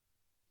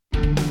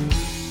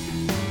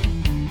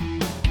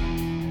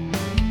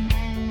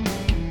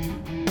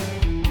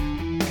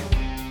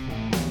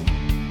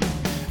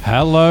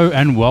Hello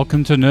and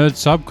welcome to Nerd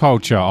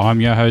Subculture. I'm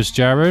your host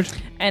Jared.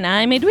 And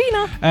I'm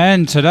Edwina.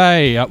 And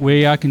today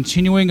we are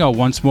continuing our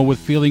Once More with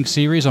Feeling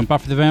series on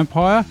Buffy the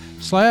Vampire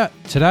Slayer.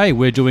 Today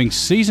we're doing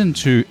Season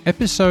 2,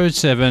 Episode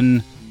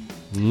 7,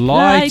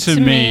 Lie to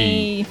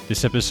Me.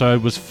 This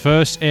episode was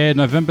first aired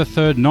November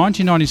 3rd,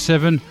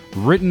 1997,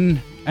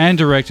 written and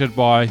directed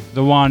by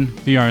the one,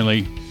 the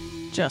only...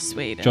 Joss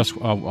Whedon.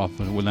 I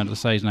wouldn't have to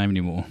say his name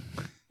anymore.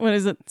 What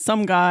is it?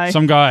 Some guy.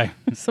 Some guy.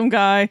 Some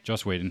guy.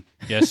 Joss Whedon.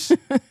 Yes.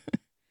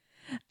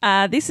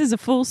 This is a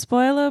full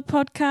spoiler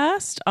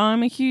podcast.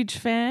 I'm a huge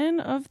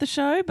fan of the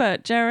show,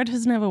 but Jared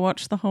has never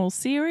watched the whole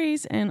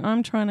series, and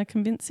I'm trying to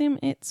convince him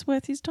it's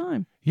worth his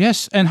time.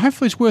 Yes, and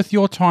hopefully it's worth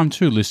your time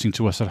too, listening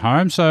to us at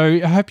home. So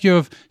I hope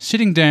you're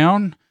sitting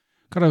down,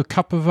 got a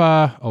cup of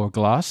or a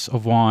glass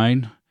of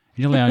wine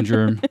in your lounge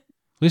room,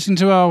 listening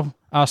to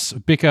us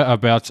bicker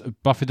about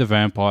Buffy the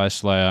Vampire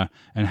Slayer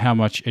and how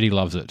much Eddie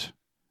loves it.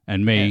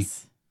 And me,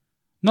 Yes.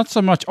 not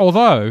so much.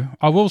 Although,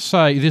 I will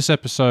say this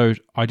episode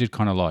I did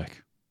kind of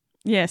like.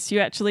 Yes,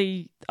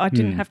 I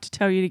didn't have to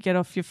tell you to get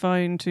off your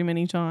phone too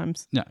many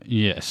times. No,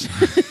 yes.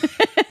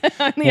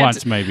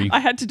 Once, maybe. I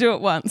had to do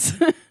it once.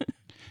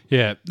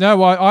 Yeah.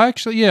 No, I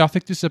actually, I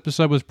think this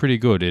episode was pretty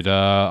good.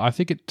 I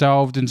think it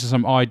delved into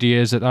some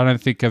ideas that I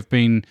don't think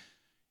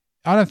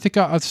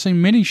I've seen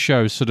many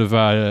shows sort of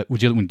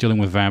dealing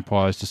with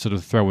vampires to sort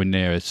of throw in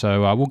there.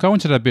 So we'll go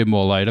into that a bit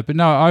more later. But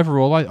no,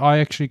 overall, I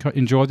actually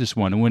enjoyed this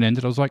one. And when it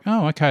ended, I was like,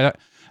 oh, okay, that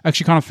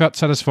actually kind of felt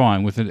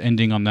satisfying with it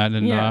ending on that.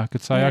 And I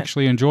could say I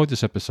actually enjoyed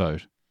this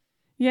episode.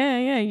 Yeah.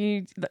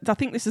 I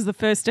think this is the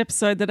first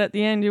episode that at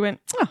the end you went,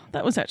 oh,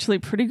 that was actually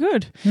pretty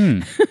good.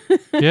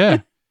 Yeah.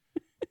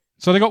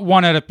 So they got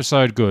one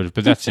episode good,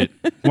 but that's it.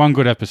 One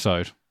good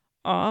episode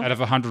out of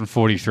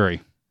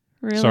 143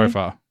 Really? so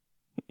far.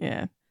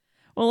 Yeah.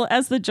 Well,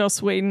 as the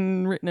Joss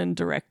Whedon written and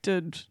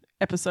directed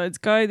episodes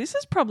go, this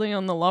is probably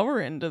on the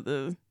lower end of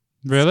the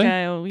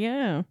scale.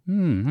 Yeah.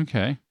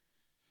 Okay.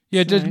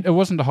 Yeah, So- it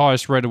wasn't the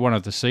highest rated one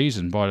of the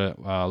season by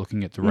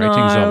looking at the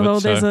ratings of it. Well,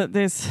 so.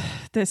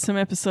 there's some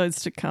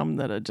episodes to come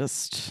that are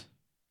just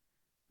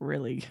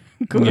really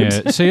good.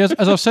 Yeah. See, as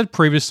I've said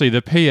previously,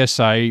 the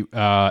PSA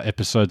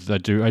episodes they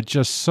do are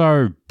just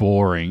so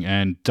boring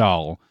and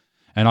dull.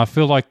 And I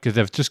feel like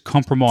they've just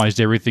compromised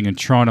everything and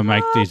trying to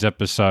make these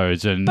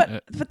episodes, and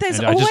But there's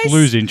and I always, just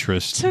lose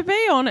interest. To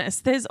be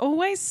honest, there's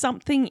always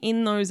something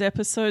in those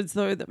episodes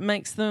though that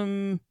makes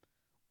them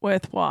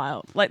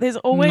worthwhile. Like there's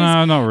always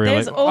No, not really.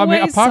 There's I mean,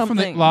 always apart from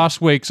something. last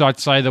week's, I'd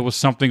say there was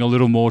something a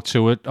little more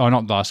to it. Oh,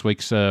 not last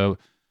week's. The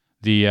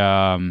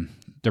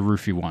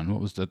roofie one.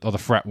 What was the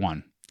frat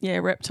one? Yeah,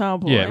 Reptile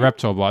Boy. Yeah,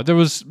 Reptile Boy. There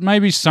was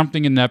maybe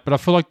something in that, but I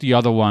feel like the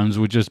other ones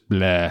were just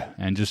blah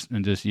and just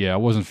I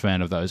wasn't a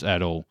fan of those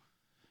at all.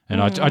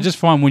 And I just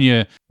find when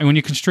you're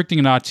constricting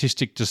an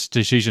artistic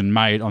decision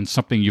made on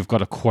something you've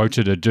got a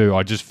quota to do,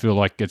 I just feel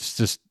like it's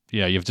just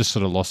you've just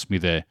sort of lost me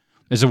there.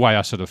 There's a way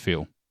I sort of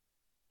feel.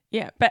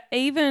 Yeah, but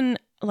even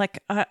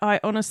like I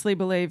honestly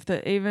believe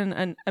that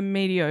even a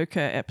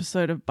mediocre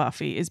episode of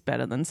Buffy is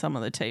better than some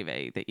of the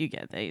TV that you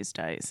get these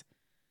days.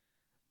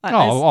 Like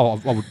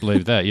I would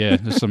believe that. Yeah,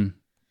 there's some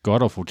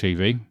god awful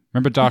TV.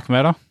 Remember Dark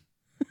Matter?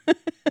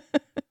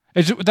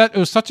 It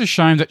was such a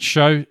shame that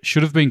show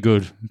should have been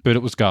good, but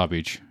it was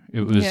garbage.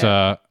 It was.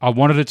 I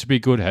wanted it to be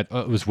good. It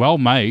was well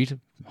made,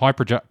 high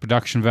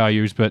production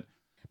values, but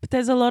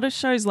there's a lot of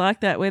shows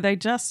like that where they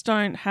just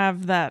don't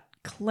have that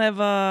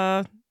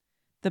clever,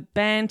 the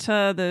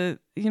banter,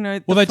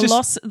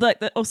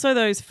 also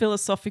those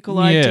philosophical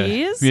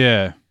ideas.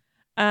 Yeah.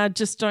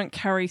 Just don't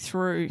carry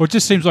through. Well, it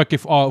just seems like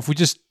if we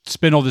just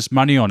spend all this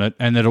money on it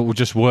and that it will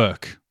just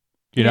work.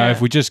 You know, if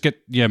we just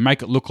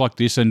make it look like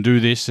this and do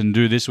this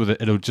with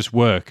it, it'll just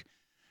work.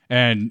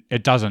 And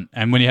it doesn't.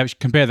 And when you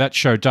compare that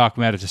show, Dark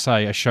Matter, to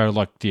say a show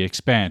like The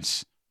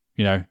Expanse,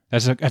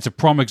 that's a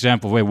prime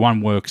example where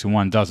one works and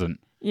one doesn't.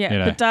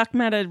 Yeah, but Dark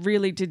Matter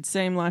really did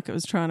seem like it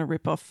was trying to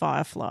rip off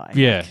Firefly.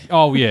 Yeah.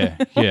 Oh, yeah.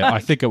 Yeah, I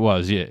think it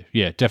was. Yeah.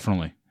 Yeah,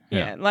 definitely.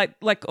 Yeah,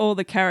 like all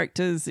the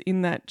characters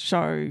in that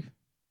show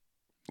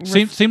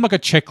seemed like a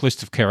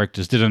checklist of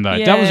characters, didn't they?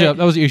 Yeah. That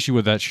was the issue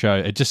with that show.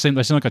 It just seemed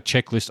like a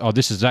checklist. Oh,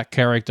 this is that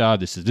character.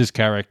 This is this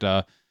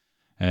character,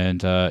 and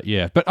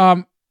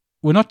But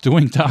we're not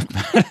doing Dark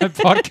Matter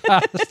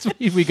podcasts.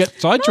 We get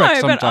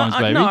sidetracked sometimes,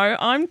 baby. No,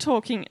 I'm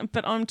talking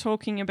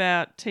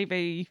about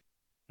TV,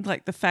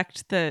 like the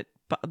fact that,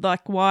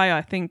 like, why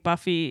I think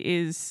Buffy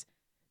is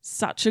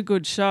such a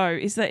good show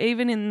is that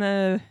even in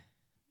the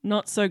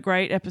not so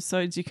great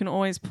episodes, you can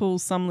always pull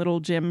some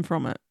little gem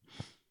from it.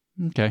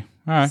 Okay,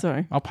 all right.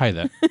 So I'll pay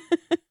that.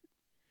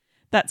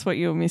 That's what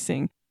you're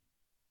missing.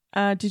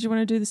 Did you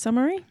want to do the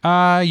summary?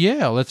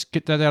 Yeah, let's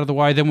get that out of the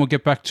way. Then we'll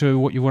get back to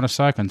what you want to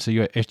say. I can see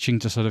you're itching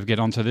to sort of get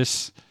onto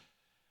this.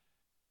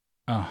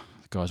 Oh,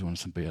 the guys want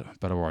some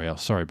Battle Royale.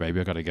 Sorry, baby,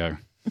 I got to go.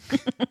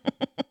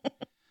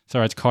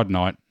 Sorry, it's COD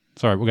night.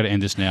 Sorry, we're going to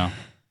end this now.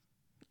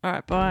 All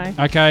right, bye.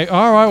 Okay,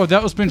 all right. Well,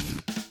 that was been...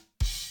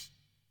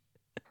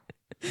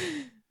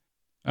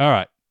 All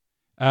right.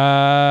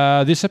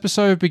 This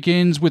episode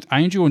begins with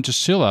Angel and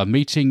Drusilla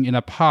meeting in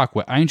a park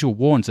where Angel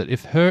warns that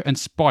if her and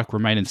Spike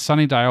remain in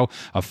Sunnydale,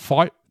 a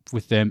fight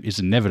with them is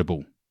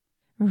inevitable.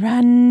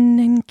 Run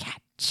and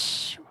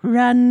catch,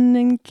 run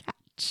and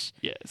catch.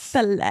 Yes.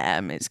 The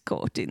lamb is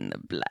caught in the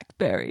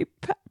blackberry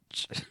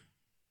patch.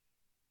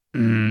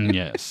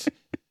 Yes.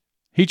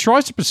 He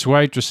tries to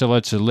persuade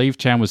Drusilla to leave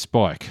town with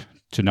Spike,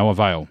 to no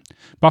avail.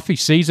 Buffy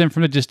sees them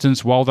from a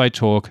distance while they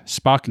talk,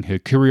 sparking her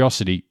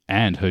curiosity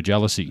and her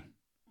jealousy.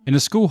 In a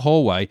school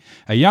hallway,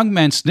 a young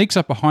man sneaks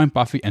up behind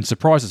Buffy and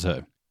surprises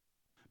her.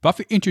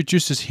 Buffy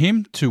introduces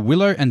him to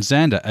Willow and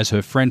Xander as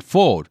her friend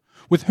Ford,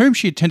 with whom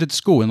she attended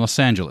school in Los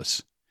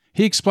Angeles.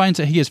 He explains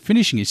that he is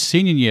finishing his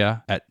senior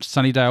year at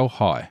Sunnydale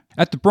High.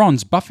 At the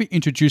Bronze, Buffy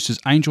introduces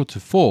Angel to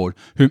Ford,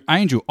 whom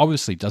Angel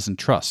obviously doesn't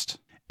trust.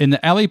 In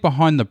the alley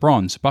behind the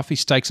Bronze, Buffy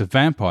stakes a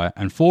vampire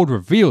and Ford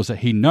reveals that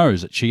he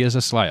knows that she is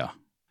a slayer.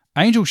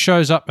 Angel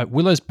shows up at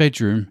Willow's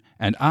bedroom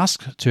and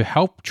asks to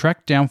help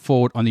track down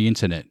Ford on the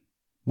internet.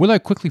 Willow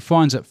quickly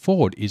finds that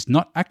Ford is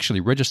not actually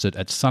registered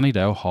at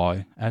Sunnydale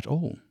High at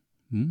all.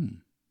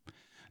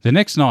 The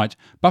next night,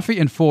 Buffy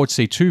and Ford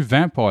see two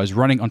vampires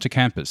running onto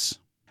campus.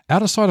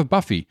 Out of sight of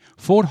Buffy,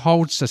 Ford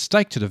holds a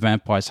stake to the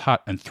vampire's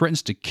hut and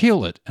threatens to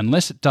kill it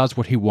unless it does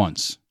what he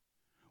wants.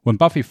 When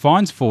Buffy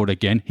finds Ford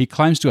again, he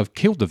claims to have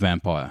killed the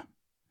vampire.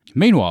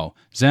 Meanwhile,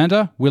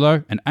 Xander,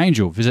 Willow, and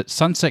Angel visit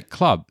Sunset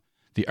Club,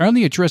 the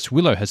only address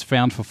Willow has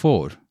found for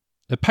Ford.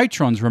 The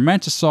patrons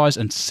romanticize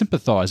and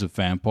sympathize with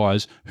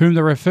vampires, whom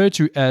they refer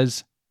to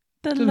as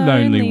The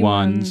lonely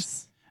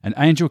ones, and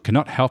Angel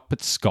cannot help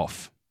but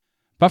scoff.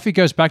 Buffy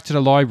goes back to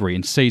the library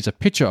and sees a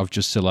picture of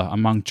Drusilla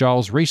among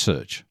Giles'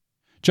 research.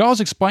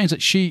 Giles explains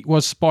that she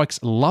was Spike's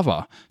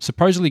lover,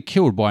 supposedly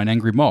killed by an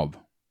angry mob.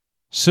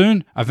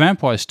 Soon, a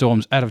vampire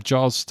storms out of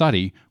Giles'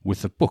 study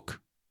with a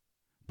book.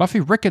 Buffy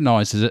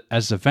recognizes it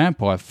as the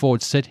vampire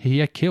Ford said he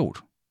had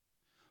killed.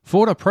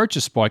 Ford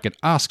approaches Spike and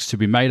asks to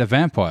be made a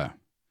vampire.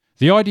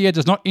 The idea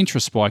does not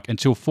interest Spike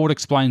until Ford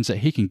explains that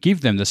he can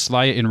give them the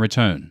Slayer in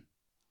return.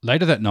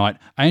 Later that night,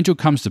 Angel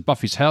comes to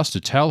Buffy's house to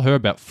tell her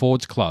about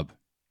Ford's club.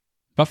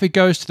 Buffy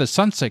goes to the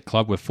Sunset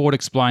Club where Ford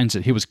explains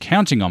that he was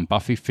counting on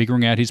Buffy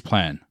figuring out his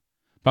plan.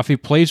 Buffy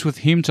pleads with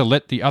him to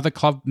let the other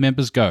club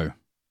members go.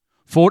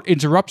 Ford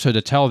interrupts her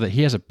to tell her that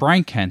he has a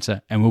brain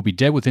cancer and will be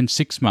dead within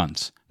 6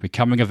 months.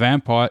 Becoming a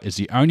vampire is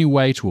the only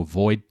way to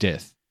avoid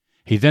death.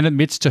 He then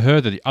admits to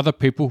her that the other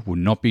people will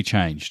not be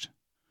changed.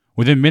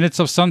 Within minutes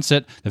of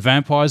sunset, the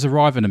vampires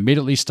arrive and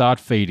immediately start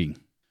feeding.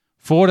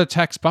 Ford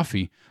attacks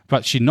Buffy,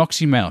 but she knocks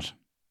him out.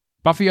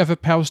 Buffy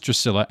overpowers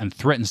Drusilla and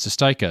threatens to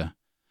stake her.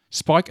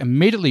 Spike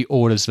immediately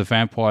orders the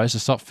vampires to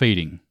stop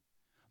feeding.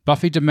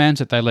 Buffy demands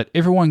that they let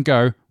everyone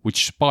go,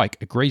 which Spike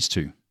agrees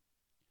to.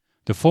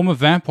 The former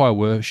vampire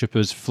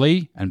worshippers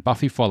flee and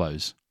Buffy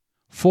follows.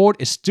 Ford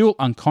is still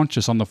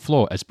unconscious on the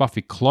floor as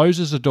Buffy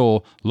closes the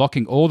door,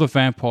 locking all the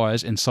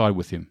vampires inside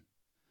with him.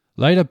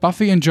 Later,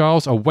 Buffy and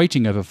Giles are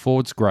waiting over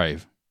Ford's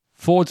grave.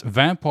 Ford's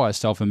vampire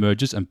self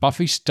emerges and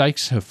Buffy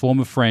stakes her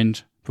former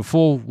friend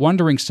before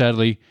wondering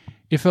sadly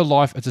if her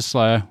life as a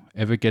Slayer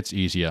ever gets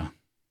easier.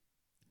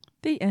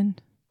 The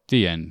end.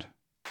 The end.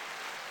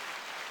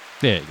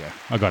 There you go.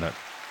 I got it.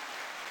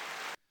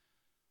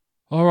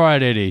 All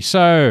right, Eddie.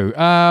 So,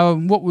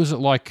 what was it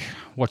like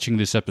watching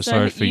this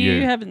episode for you?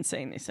 You haven't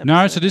seen this episode.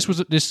 No, so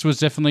this was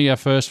definitely a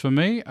first for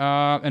me.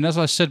 And as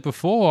I said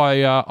before,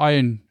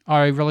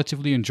 I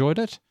relatively enjoyed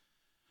it.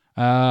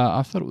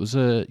 I thought it was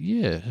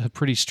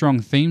pretty strong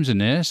themes in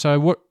there. So,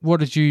 what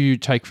did you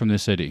take from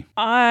this, Eddie?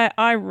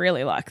 I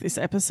really like this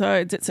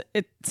episode.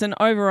 It's an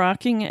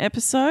overarching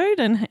episode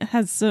and it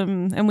has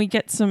and we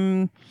get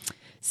some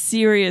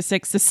serious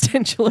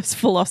existentialist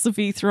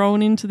philosophy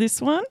thrown into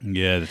this one.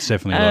 Yeah, that's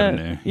definitely a lot in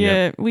there.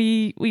 Yeah, Yep.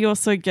 we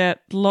also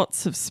get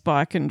lots of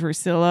Spike and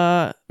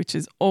Drusilla, which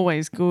is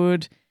always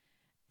good.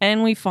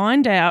 And we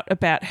find out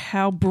about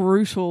how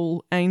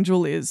brutal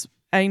Angel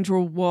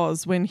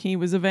was when he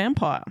was a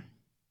vampire.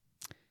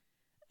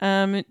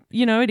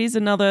 It is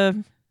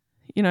another,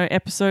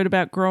 episode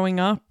about growing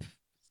up,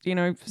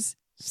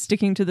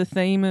 sticking to the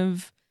theme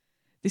of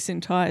this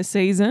entire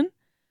season.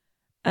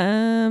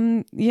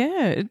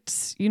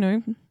 It's,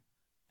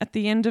 at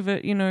the end of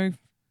it,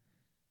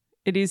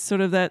 it is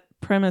sort of that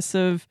premise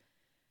of,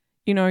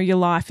 your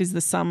life is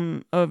the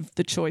sum of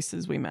the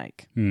choices we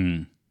make.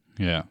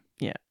 Yeah.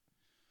 Yeah.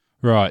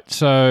 Right.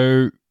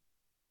 So,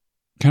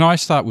 can I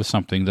start with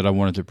something that I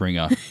wanted to bring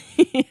up?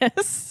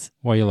 Yes.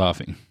 Why are you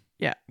laughing?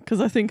 Yeah,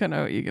 because I think I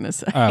know what you're going to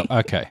say. Oh,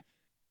 okay.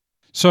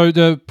 So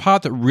the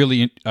part that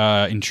really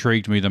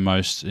intrigued me the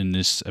most in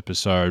this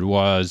episode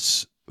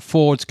was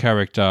Ford's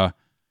character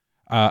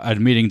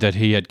admitting that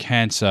he had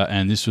cancer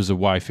and this was a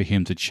way for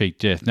him to cheat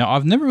death. Now,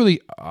 I've never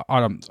really,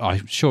 I'm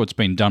sure it's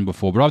been done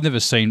before, but I've never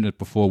seen it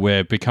before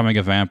where becoming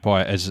a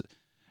vampire as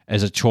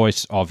a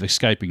choice of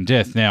escaping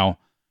death. Now,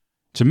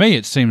 to me,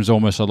 it seems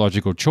almost a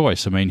logical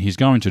choice. I mean, he's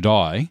going to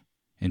die.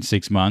 in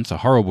 6 months, a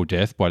horrible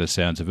death by the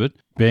sounds of it.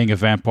 Being a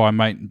vampire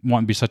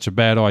mightn't be such a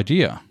bad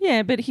idea.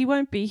 Yeah, but he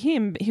won't be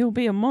him. He'll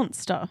be a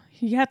monster.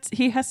 He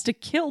has to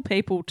kill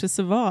people to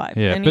survive.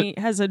 Yeah, and but- he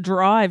has a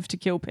drive to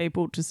kill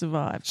people to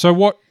survive. So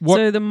what?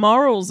 So the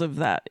morals of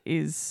that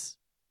is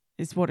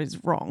what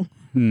is wrong.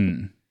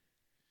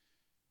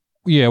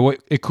 Yeah, well,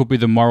 it could be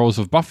the morals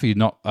of Buffy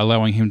not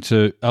allowing him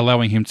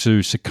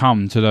to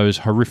succumb to those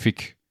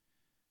horrific.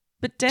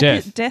 But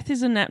Death. death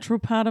is a natural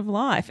part of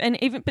life,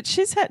 but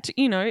she's had to.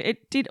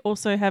 It did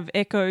also have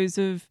echoes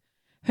of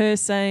her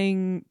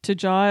saying to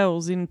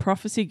Giles in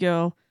Prophecy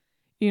Girl,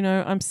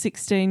 I'm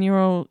 16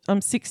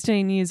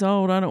 years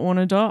old. I don't want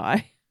to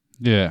die.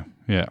 Yeah,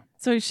 yeah,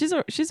 So she's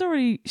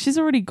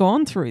already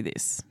gone through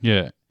this.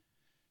 yeah,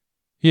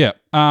 yeah.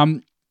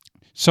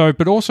 So,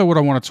 but also what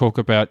I want to talk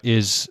about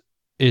is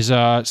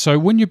so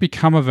when you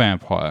become a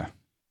vampire,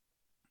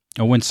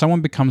 or when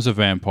someone becomes a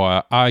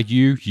vampire, are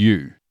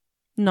you?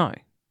 No.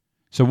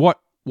 So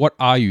what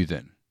are you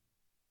then?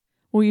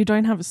 Well, you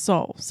don't have a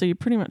soul, so you're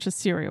pretty much a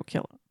serial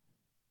killer.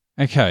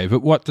 Okay,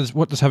 but what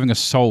does having a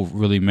soul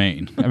really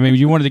mean? I mean,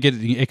 you wanted to get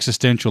the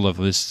existential of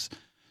this.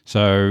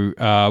 So,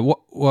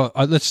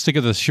 let's stick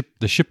of the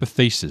ship of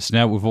Theseus.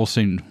 Now we've all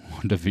seen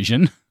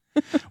WandaVision.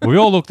 We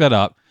all looked that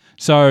up.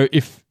 So,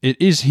 if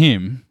it is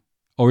him,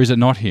 or is it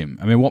not him?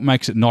 I mean, what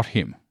makes it not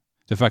him?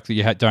 The fact that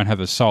you don't have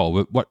a soul.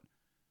 But what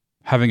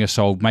having a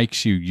soul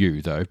makes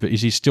you, though. But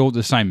is he still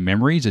the same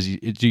memories?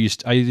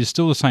 Are you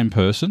still the same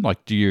person?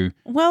 Like, do you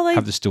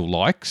have the still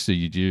likes? Do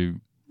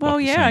you? Well,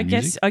 like the yeah, same I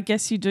music?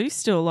 guess you do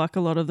still like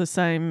a lot of the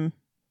same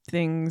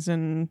things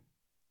and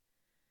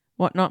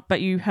whatnot,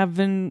 but you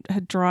haven't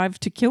had drive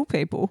to kill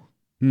people.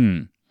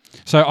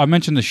 So I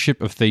mentioned the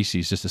ship of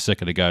Theseus just a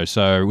second ago.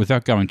 So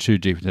without going too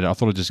deep into that, I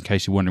thought just in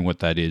case you're wondering what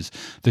that is,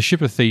 the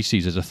ship of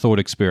Theseus is a thought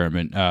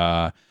experiment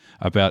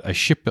about a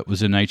ship that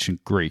was in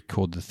ancient Greek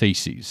called the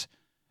Theses.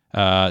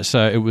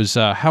 So it was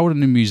held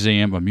in a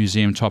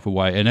museum type of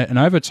way, and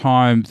over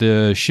time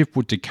the ship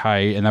would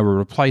decay, and they would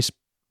replace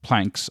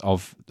planks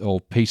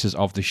or pieces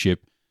of the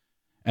ship,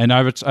 and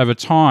over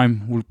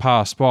time would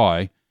pass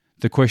by.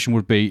 The question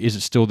would be: is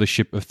it still the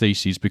ship of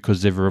Theseus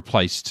because they've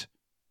replaced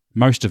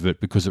most of it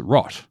because it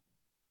rot?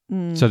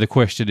 So the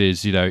question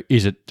is,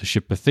 is it the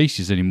ship of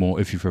Theseus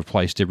anymore if you've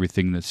replaced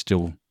everything that's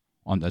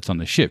on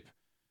the ship?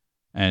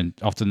 And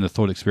often the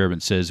thought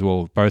experiment says,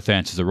 well, both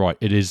answers are right.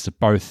 It is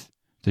both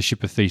the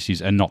ship of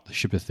Theseus and not the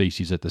ship of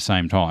Theseus at the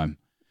same time.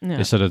 Yeah.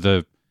 It's sort of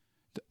the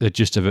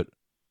gist of it.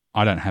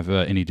 I don't have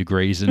any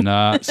degrees in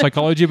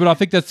psychology, but I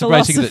think that's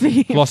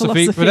basically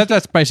philosophy. But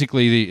that's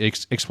basically the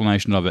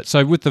explanation of it.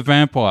 So with the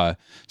vampire,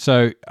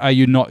 so are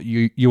you not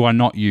you? You are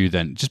not you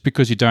then. Just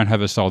because you don't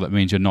have a soul, that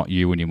means you're not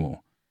you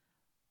anymore.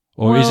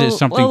 Or is it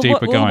something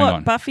deeper going on?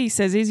 What Buffy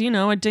says is,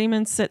 a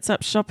demon sets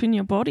up shop in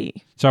your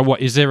body. So what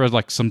is there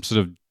some sort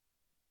of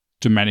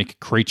demonic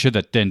creature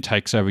that then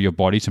takes over your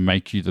body to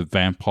make you the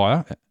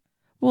vampire?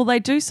 Well, they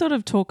do sort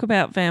of talk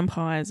about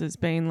vampires as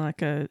being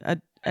like a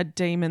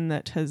demon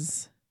that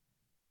has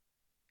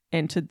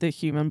entered the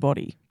human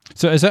body.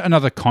 So is that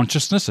another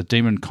consciousness, a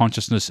demon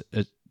consciousness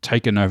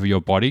taken over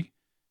your body?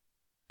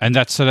 And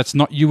that's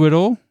not you at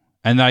all?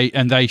 And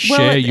they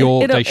share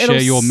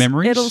your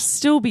memories? It'll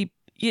still be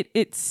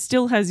it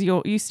still has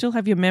you still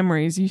have your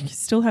memories, you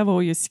still have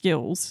all your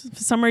skills.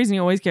 For some reason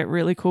you always get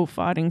really cool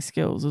fighting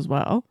skills as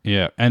well.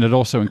 Yeah, and it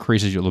also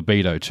increases your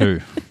libido too.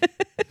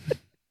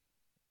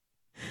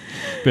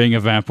 Being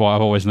a vampire,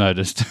 I've always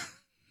noticed.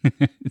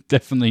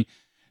 definitely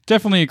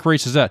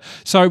increases that.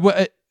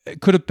 So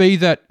could it be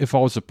that, if I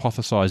was to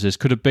hypothesize this,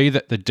 could it be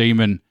that the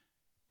demon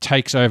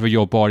takes over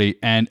your body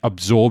and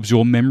absorbs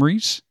your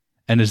memories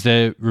and is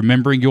there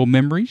remembering your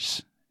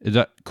memories?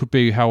 That could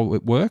be how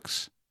it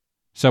works.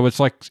 So it's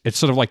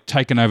sort of like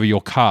taking over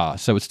your car.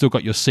 So it's still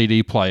got your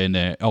CD player in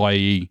there,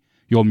 i.e.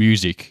 your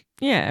music.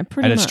 Yeah,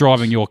 pretty much. And it's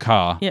driving your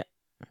car. Yeah.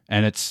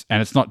 And it's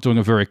not doing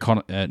a very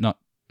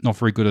not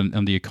very good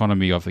on the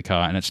economy of the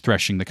car, and it's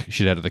thrashing the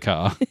shit out of the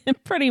car.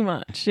 Pretty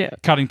much, yeah.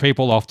 Cutting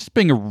people off, just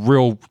being a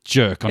real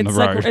jerk on the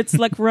road. It's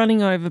like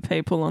running over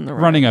people on the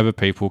road. Running over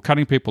people,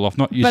 cutting people off,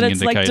 not using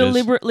indicators. But it's like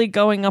deliberately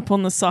going up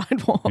on the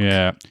sidewalk.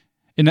 Yeah.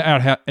 In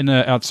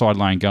the outside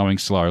lane going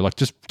slow, like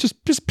just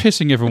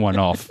pissing everyone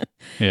off.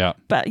 Yeah.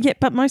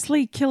 But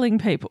mostly killing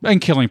people.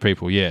 And killing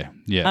people, yeah.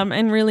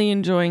 And really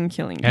enjoying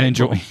killing people. And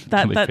enjoying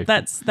killing people.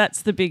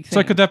 That's the big thing.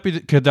 So could that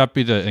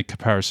be the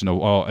comparison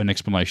or an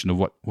explanation of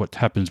what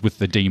happens with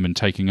the demon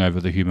taking over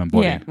the human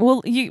body? Yeah.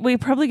 Well, we're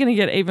probably going to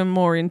get even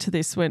more into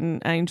this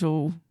when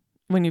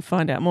you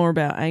find out more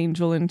about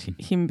Angel and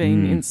him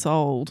being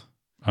ensouled.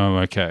 Oh,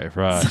 okay,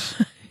 right.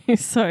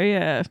 So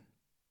yeah.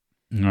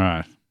 All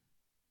right.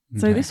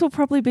 So Okay. this will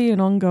probably be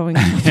an ongoing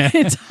topic.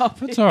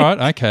 That's all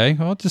right. Okay,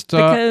 I'll just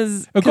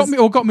Because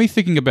it got me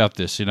thinking about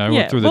this. Through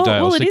the day,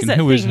 I was thinking,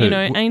 who is who?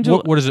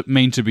 Angel. What does it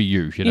mean to be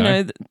you?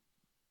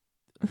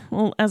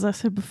 Well, as I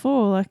said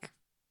before, like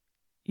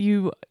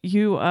you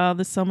are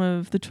the sum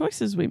of the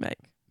choices we make.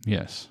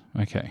 Yes.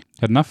 Okay.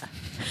 Had enough.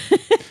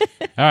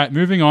 All right,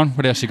 moving on.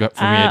 What else you got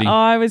for me, Eddie?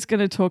 I was going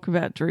to talk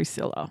about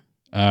Drusilla.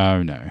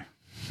 Oh no.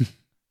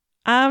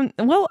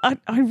 Well,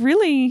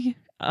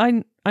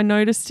 I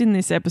noticed in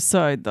this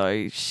episode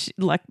though,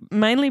 like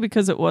mainly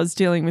because it was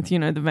dealing with,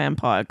 the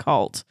vampire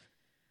cult,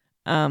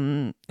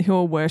 who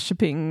are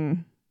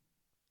worshipping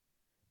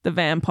the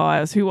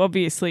vampires, who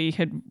obviously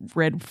had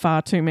read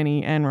far too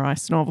many Anne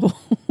Rice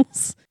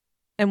novels.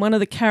 And one of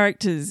the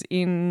characters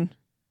in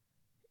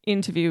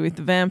Interview with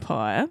the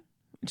Vampire,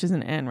 which is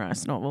an Anne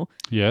Rice novel,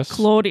 Yes.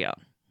 Claudia.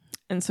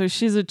 And so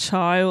she's a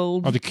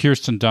child. Oh, the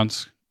Kirsten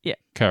Dunst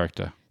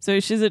character.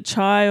 So she's a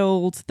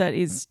child that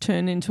is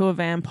turned into a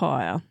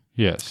vampire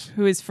Yes.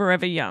 who is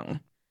forever young.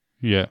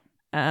 Yeah.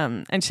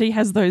 And she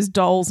has those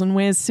dolls and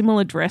wears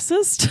similar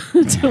dresses to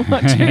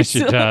what Drusilla.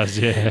 She does,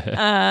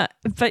 yeah.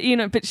 But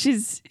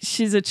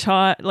she's a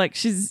child. Like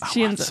she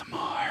ends up some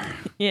more.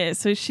 Yeah,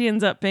 so she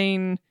ends up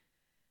with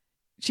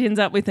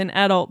an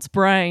adult's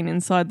brain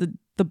inside the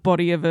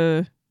body of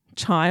a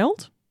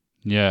child.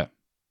 Yeah.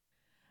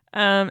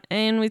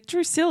 And with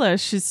Drusilla,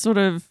 she's sort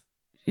of,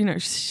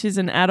 she's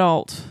an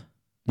adult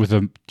With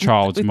a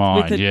child's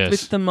mind, yes.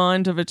 with the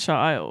mind of a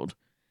child.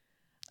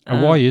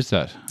 And why is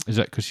that? Is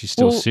that because she's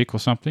still sick or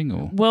something?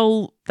 Or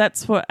Well,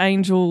 that's what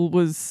Angel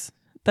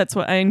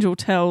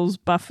tells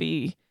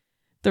Buffy.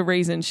 The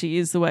reason she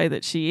is the way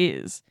that she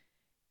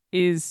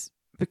is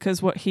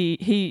because what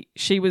she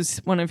was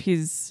one of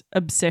his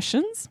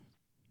obsessions.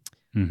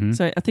 Mm-hmm.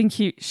 So I think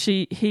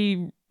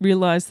he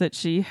realized that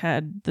she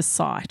had the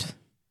sight.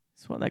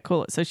 That's what they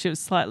call it. So she was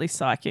slightly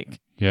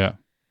psychic. Yeah.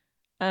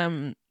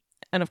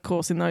 And of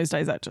course, in those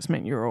days, that just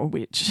meant you're a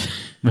witch,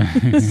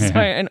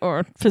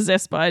 or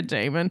possessed by a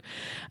demon.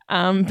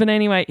 But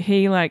anyway,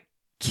 he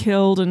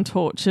killed and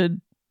tortured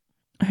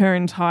her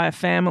entire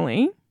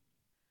family,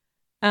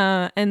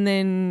 and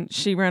then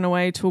she ran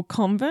away to a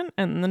convent.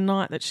 And the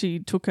night that she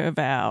took her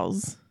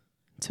vows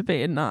to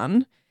be a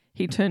nun,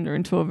 he turned her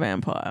into a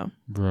vampire.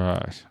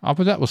 Right. Oh,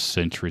 but that was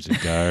centuries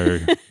ago.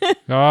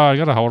 I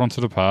got to hold on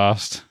to the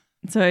past.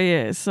 So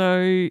yeah,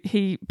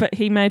 he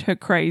made her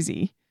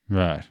crazy.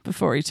 Right.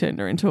 Before he turned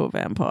her into a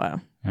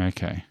vampire.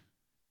 Okay.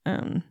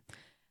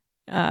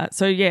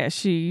 So yeah,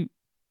 she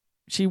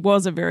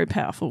was a very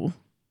powerful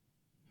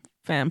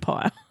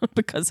vampire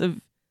because of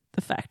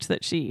the fact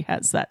that she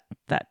has that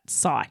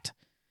sight.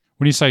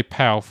 When you say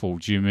powerful,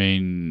 do you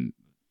mean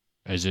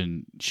as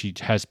in she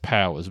has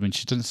powers? I mean,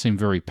 she doesn't seem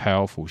very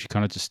powerful. She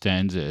kind of just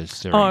stands there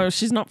staring. Oh,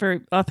 she's not very...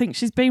 I think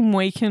she's been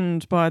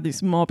weakened by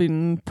this mob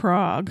in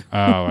Prague.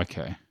 Oh,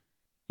 okay.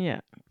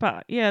 Yeah.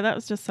 But yeah, that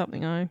was just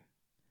something I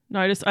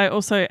noticed. I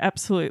also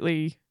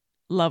absolutely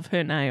love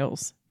her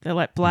nails.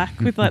 They're black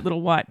with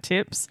little white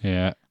tips.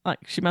 Yeah.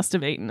 She must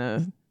have eaten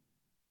a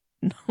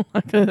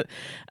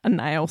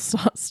nail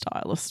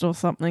stylist or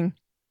something.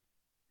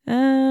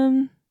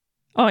 Oh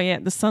yeah,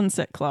 the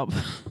Sunset Club.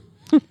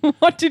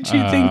 What did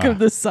you think of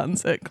the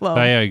Sunset Club?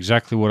 They are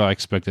exactly what I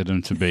expected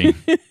them to be.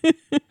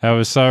 That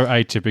was so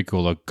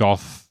atypical. A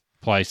goth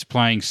place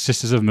playing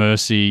Sisters of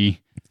Mercy.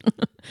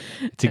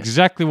 It's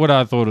exactly what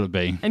I thought it would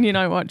be. And you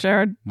know what,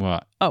 Jared?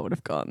 What? I would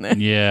have gone there.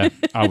 Yeah,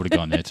 I would have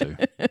gone there too.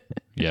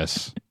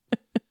 Yes.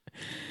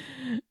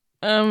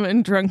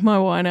 And drunk my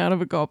wine out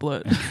of a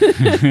goblet.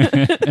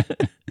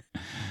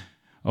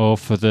 Or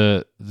for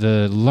the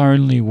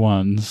lonely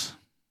ones.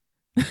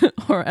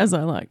 Or as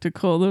I like to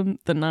call them,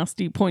 the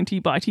nasty, pointy,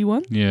 bitey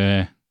one.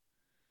 Yeah.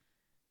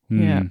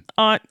 Yeah.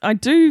 I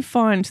do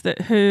find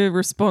that her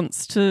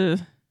response to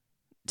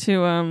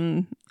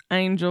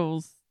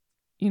Angel's,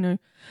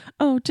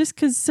 just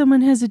because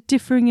someone has a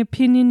differing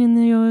opinion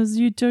in yours,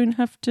 you don't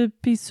have to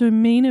be so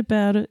mean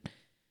about it.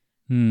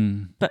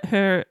 But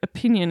her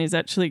opinion is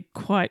actually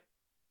quite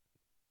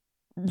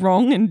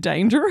wrong and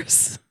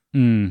dangerous.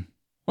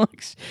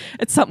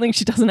 It's something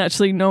she doesn't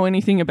actually know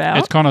anything about.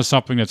 It's kind of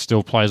something that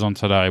still plays on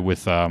today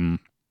with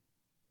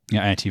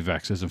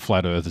anti-vaxxers and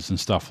flat earthers and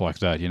stuff like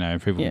that.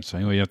 People can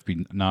say, you have to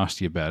be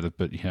nasty about it,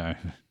 but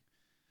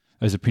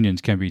those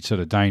opinions can be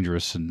sort of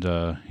dangerous, and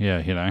kind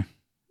of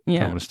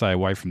want to stay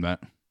away from that.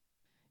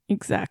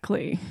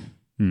 Exactly.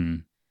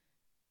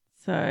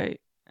 So,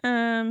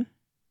 when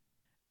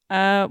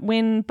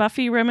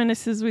Buffy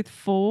reminisces with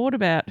Ford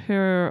about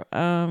her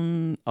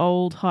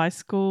old high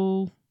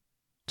school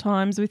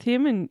times with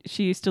him, and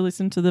she used to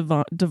listen to the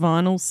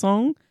Divinal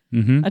song,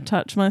 I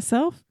Touch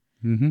Myself.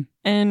 And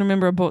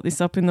remember, I brought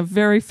this up in the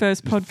very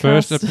first podcast.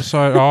 First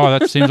episode. Oh,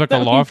 that seems like a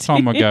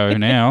lifetime ago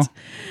now.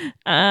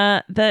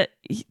 That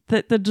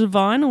the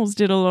Divinals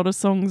did a lot of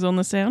songs on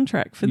the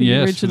soundtrack for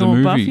the original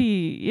movie.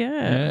 Buffy.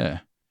 Yeah.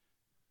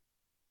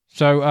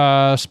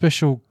 So,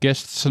 special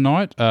guests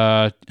tonight.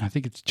 I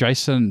think it's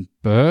Jason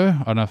Burr.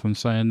 I don't know if I'm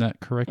saying that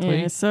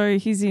correctly. Yeah, so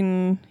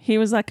he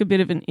was like a bit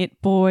of an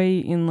it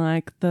boy in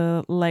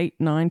the late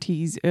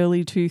 90s,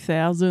 early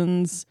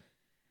 2000s.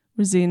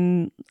 Was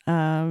in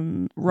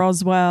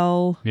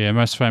Roswell. Yeah,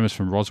 most famous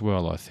from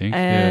Roswell, I think.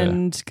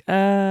 And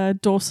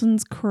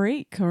Dawson's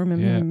Creek. I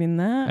remember him in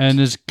that. And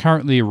there's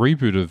currently a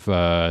reboot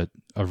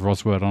of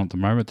Roswell on at the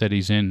moment that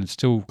he's in. It's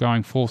still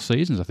going 4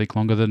 seasons, I think,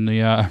 longer than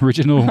the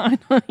original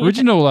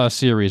original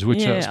series,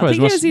 which I suppose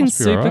I think he was in must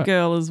be all right.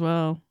 Supergirl as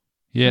well.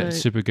 Yeah,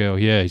 So-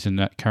 Supergirl. Yeah, he's in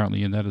that.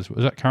 Currently in that as well.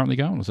 Is that currently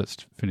going, or is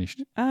that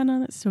finished? No,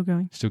 that's still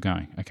going. Still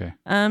going. Okay.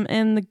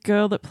 And the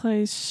girl that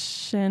plays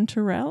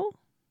Chanterelle.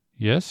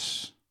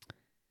 Yes.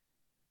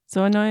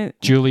 So I know,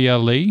 Julia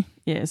Lee.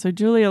 yeah. So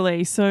Julia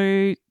Lee.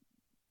 So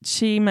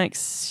she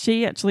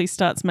actually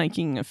starts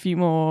making a few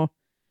more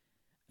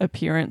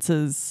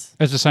appearances.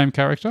 As the same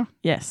character.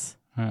 Yes.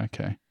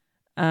 Okay.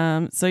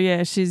 So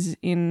yeah, she's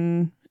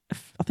in.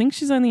 I think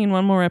she's only in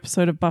one more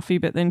episode of Buffy,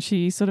 but then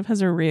she sort of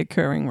has a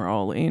reoccurring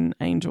role in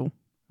Angel.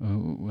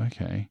 Oh,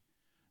 okay.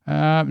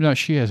 No,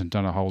 she hasn't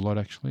done a whole lot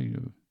actually.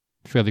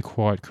 Fairly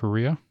quiet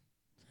career.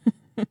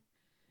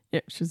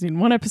 Yeah, she's in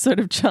one episode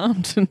of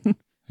Charmed. And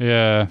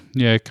Yeah,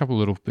 a couple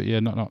little, but yeah,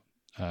 not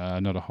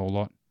a whole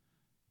lot.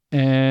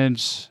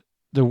 And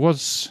there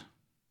was,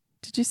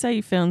 did you say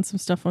you found some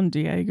stuff on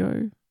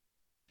Diego?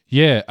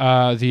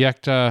 yeah, the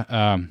actor,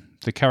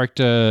 the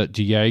character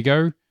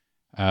Diego,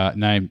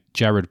 named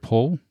Jared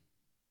Paul,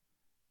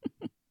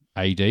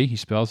 A.D. He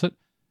spells it.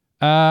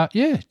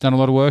 Yeah, done a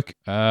lot of work.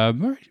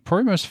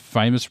 Probably most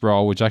famous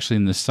role, which actually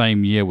in the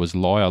same year was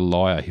Liar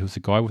Liar. He was the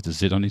guy with the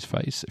zit on his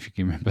face, if you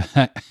can remember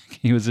that.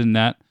 He was in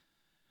that.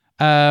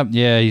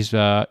 Yeah, he's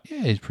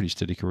pretty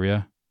steady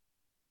career.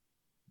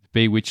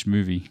 Bewitched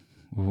movie.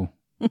 Ooh,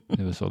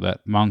 never saw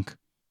that. Monk.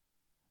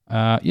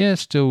 Yeah,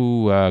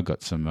 still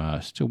got some.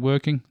 Still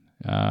working.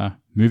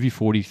 Movie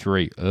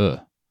 43.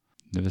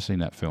 Never seen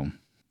that film.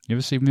 You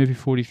ever see Movie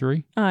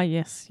 43?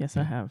 Yes,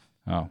 I have.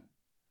 Oh,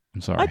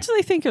 I'm sorry. I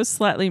actually think it was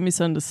slightly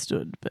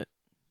misunderstood, but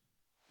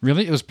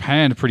Really, it was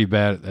panned pretty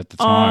bad at the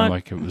time.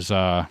 Like it was.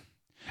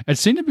 It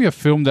seemed to be a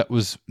film that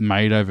was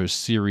made over a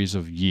series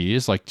of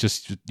years, like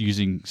just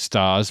using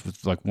stars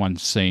with like one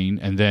scene,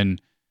 and then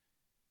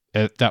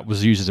that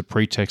was used as a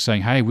pretext,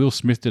 saying, "Hey, Will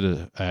Smith did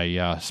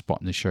a spot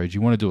in this show. Do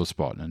you want to do a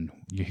spot?" And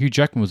Hugh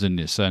Jackman was in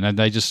this, and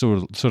they just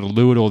sort of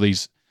lured all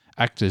these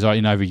actors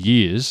in over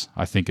years.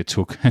 I think it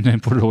took, and then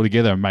put it all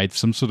together and made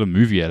some sort of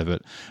movie out of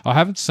it. I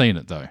haven't seen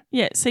it though.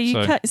 yeah. So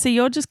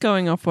you're just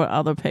going off what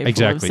other people have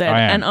Exactly, said,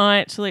 I am. and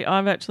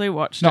I've actually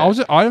watched No,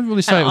 it. I didn't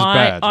really say and it was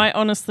bad. I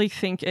honestly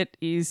think it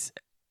is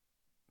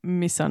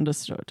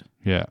misunderstood.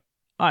 Yeah.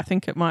 I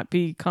think it might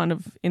be kind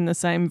of in the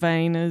same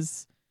vein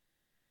as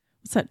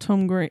what's that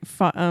Tom Green?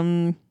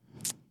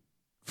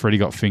 Freddie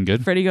Got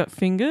Fingered. Freddie Got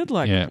Fingered,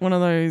 like Yeah. one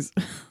of those.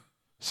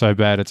 So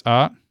bad it's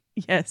art.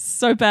 Yes,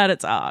 so bad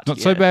it's art. Not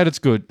so bad it's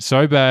good.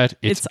 So bad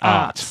it's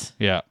art. art.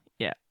 Yeah.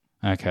 Yeah.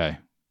 Okay.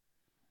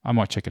 I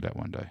might check it out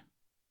one day.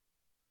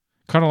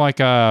 Kind of like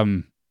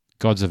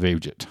Gods of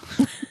Egypt.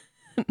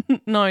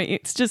 No,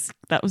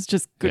 that was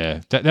just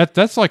good. Yeah.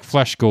 That's like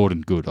Flash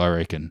Gordon good, I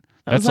reckon.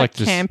 That That's was like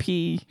just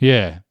campy.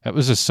 Yeah. That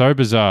was just so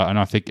bizarre, and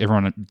I think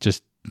everyone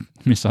just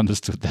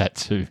misunderstood that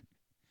too.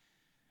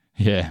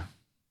 Yeah.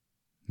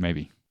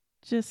 Maybe.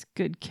 Just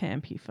good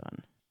campy fun.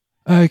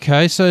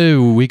 Okay,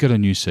 so we got a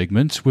new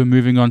segment. We're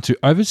moving on to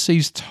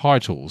overseas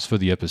titles for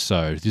the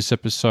episode. This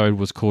episode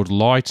was called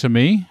Lie to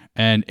Me,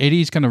 and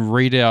Eddie's going to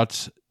read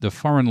out the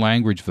foreign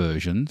language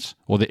versions,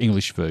 or the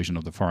English version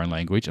of the foreign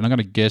language, and I'm going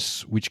to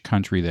guess which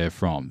country they're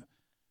from.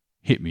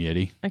 Hit me,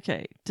 Eddie.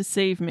 Okay,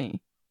 deceive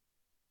me.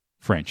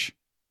 French.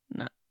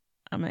 No,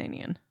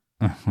 Armenian.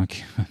 Oh,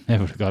 okay.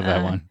 Never would have got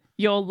that one.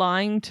 You're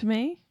lying to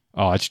me?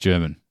 Oh, it's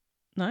German.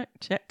 No,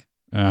 check.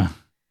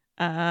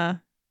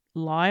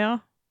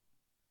 Liar.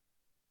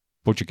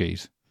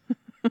 Portuguese.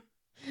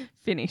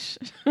 Finish.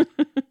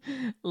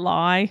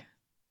 Lie.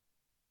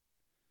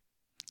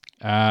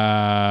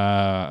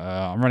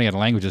 I'm running out of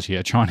languages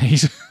here.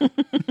 Chinese.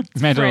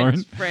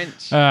 Mandarin.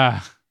 French.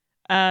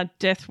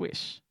 Death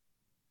Wish.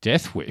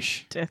 Death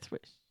Wish. Death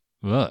Wish.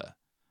 Ugh.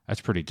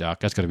 That's pretty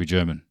dark. That's got to be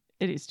German.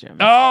 It is German.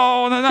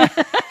 Oh, no.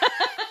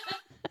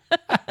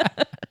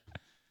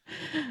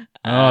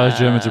 Oh, those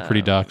Germans are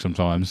pretty dark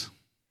sometimes.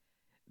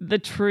 The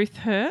Truth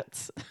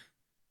Hurts.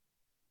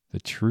 The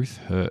truth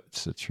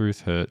hurts. The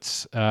truth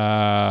hurts.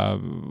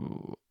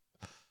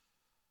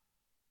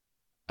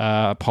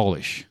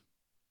 Polish.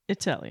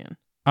 Italian.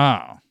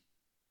 Oh.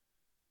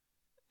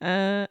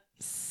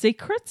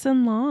 Secrets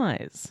and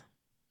Lies.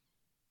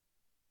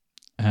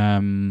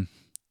 Can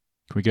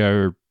we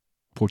go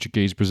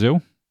Portuguese,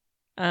 Brazil?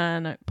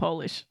 No,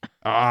 Polish.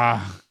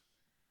 Ah.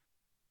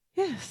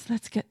 Yes,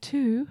 let's get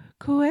to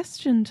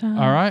question time.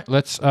 All right,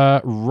 let's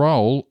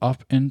roll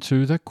up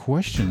into the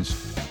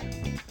questions.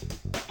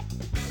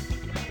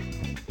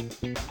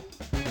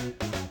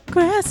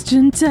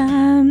 Question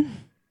time.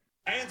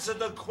 Answer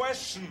the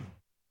question.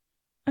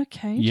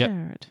 Okay, Yep.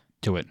 Jared.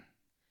 Do it.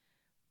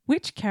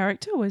 Which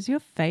character was your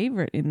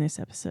favourite in this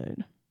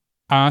episode?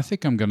 I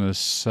think I'm going to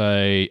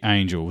say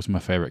Angel was my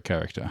favorite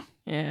character.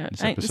 Yeah,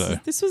 This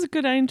episode. This was a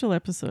good Angel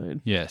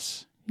episode.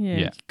 Yes. Yeah,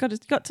 Yeah.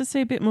 got to see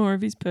a bit more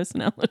of his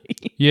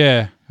personality.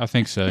 Yeah, I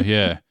think so.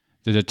 Yeah.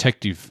 The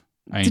detective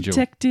Angel.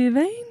 Detective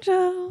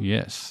Angel.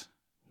 Yes.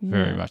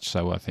 Very Yeah. much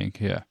so, I think.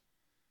 Yeah.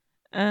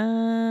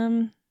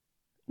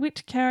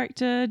 Which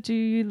character do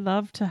you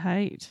love to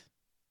hate?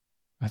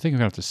 I think I'm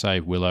going to have to say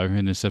Willow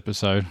in this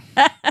episode.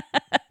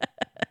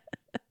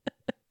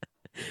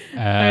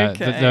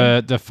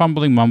 Okay. The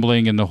fumbling,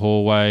 mumbling in the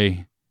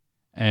hallway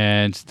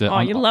And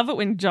you love it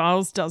when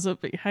Giles does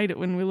it, but you hate it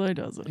when Willow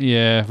does it.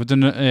 Yeah, but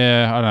then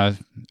I don't know.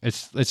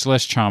 It's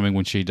less charming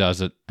when she does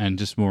it, and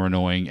just more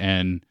annoying.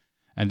 And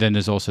then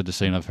there's also the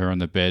scene of her on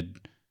the bed,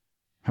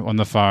 on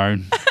the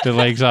phone, the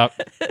legs up.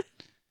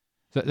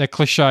 The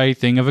cliche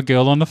thing of a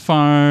girl on the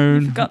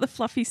phone. You've got the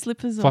fluffy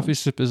slippers on. Fluffy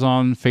slippers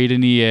on, feet in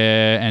the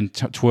air, and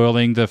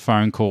twirling the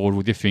phone cord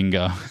with your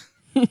finger.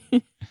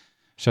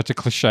 Such a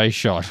cliche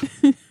shot.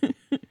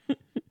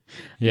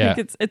 Yeah. I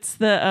think it's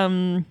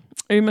the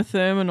Uma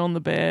Thurman on the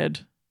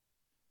bed.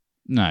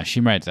 No, she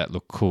made that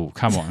look cool.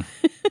 Come on.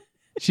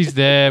 She's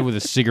there with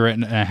a cigarette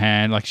in her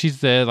hand. Like,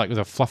 she's there like with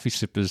her fluffy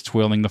slippers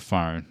twirling the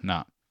phone.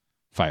 Nah,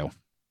 fail.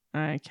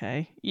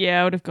 Okay. Yeah,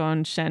 I would have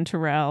gone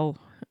Chanterelle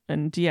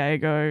and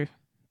Diego,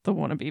 the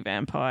wannabe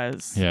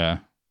vampires. Yeah.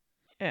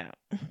 Yeah.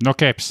 No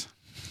capes.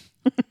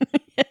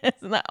 Yes,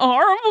 and that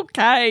horrible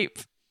cape.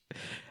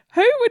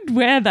 Who would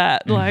wear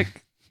that?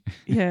 Like,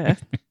 yeah.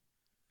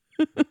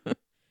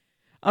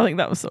 I think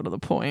that was sort of the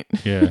point.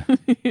 Yeah.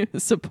 He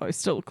was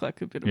supposed to look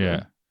like a bit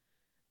of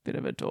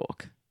a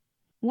dork.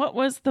 What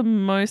was the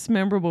most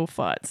memorable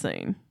fight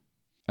scene?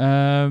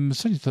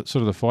 Sort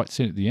of the fight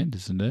scene at the end,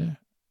 isn't there?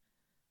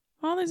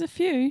 Oh, there's a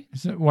few.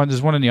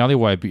 There's one in the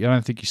alleyway, but I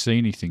don't think you see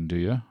anything, do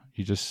you?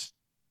 You sort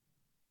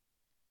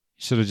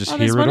of just hear it all.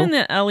 There's one in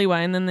the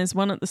alleyway, and then there's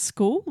one at the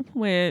school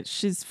where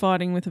she's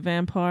fighting with a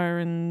vampire,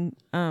 and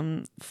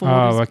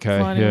Ford is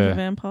fighting with a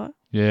vampire.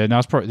 Yeah, no,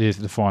 it's probably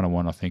the final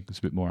one. I think there's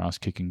a bit more ass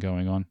kicking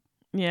going on.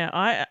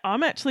 Yeah,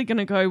 I'm actually going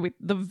to go with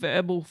the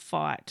verbal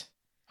fight.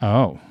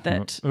 Oh,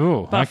 that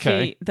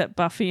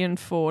Buffy and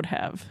Ford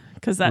have,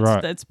 because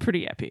that's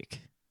pretty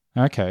epic.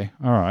 Okay,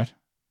 all right.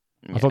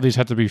 Yeah. I thought these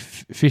had to be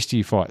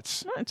fisty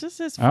fights. No, it just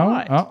says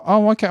fight.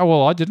 Oh, okay.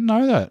 Well, I didn't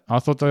know that. I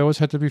thought they always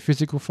had to be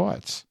physical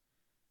fights.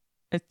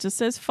 It just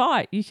says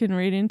fight. You can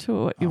read into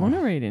it what you want to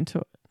read into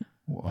it.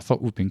 Well, I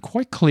thought we've been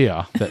quite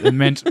clear that it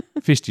meant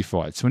fisty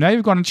fights. So now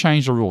you've gone and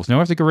changed the rules. Now I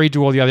have to go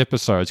redo all the other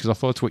episodes because I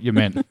thought that's what you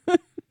meant.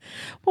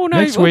 Well, no,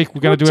 next week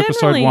we're going to do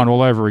episode 1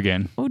 all over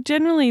again. Well,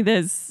 generally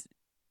there's,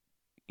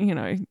 I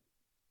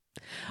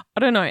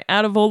don't know.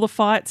 Out of all the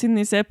fights in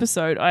this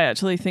episode, I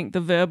actually think the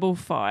verbal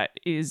fight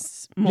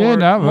is more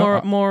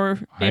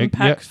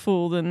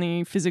impactful than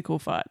the physical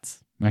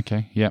fights.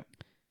 Okay. Yep.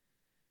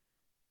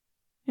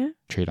 Yeah.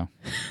 Cheater.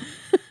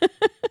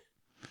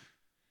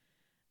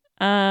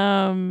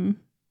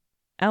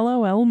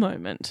 LOL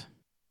moment.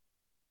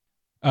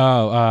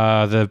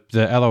 Oh, the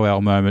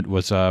LOL moment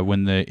was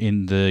when they're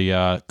in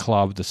the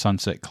club, the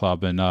Sunset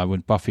Club, and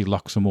when Buffy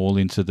locks them all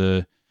into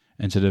the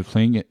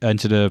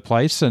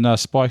place, and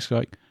Spike's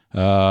like,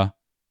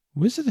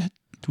 "Where's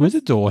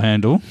the door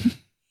handle?"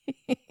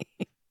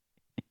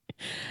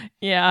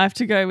 Yeah, I have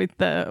to go with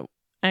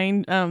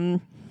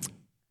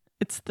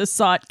it's the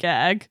sight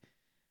gag.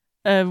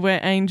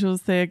 Where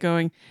Angel's there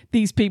going,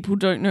 these people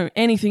don't know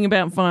anything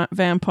about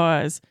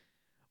vampires,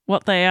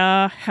 what they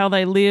are, how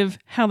they live,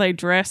 how they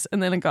dress,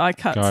 and then a guy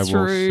cuts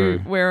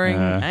through wearing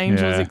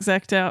Angel's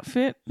exact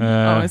outfit.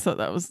 I always thought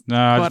that was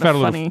quite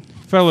funny.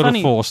 Felt a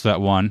little forced,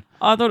 that one.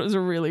 I thought it was a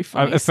really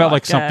funny. It felt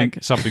like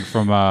gag. something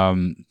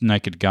from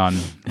Naked Gun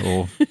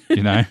or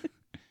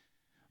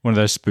one of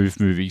those spoof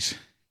movies.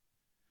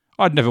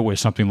 I'd never wear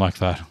something like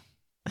that.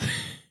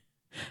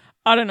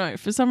 I don't know.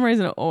 For some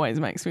reason, it always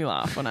makes me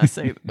laugh when I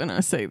see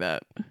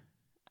that.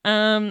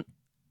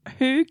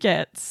 Who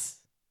gets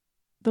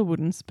the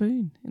wooden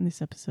spoon in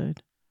this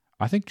episode?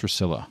 I think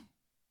Drusilla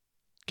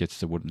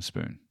gets the wooden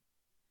spoon.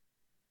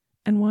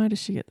 And why does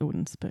she get the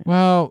wooden spoon?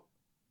 Well,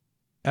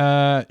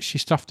 she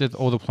stuffed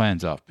all the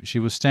plans up. She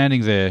was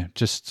standing there,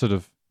 just sort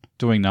of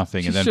doing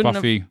nothing, and then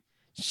Buffy.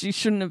 She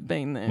shouldn't have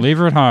been there. Leave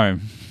her at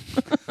home.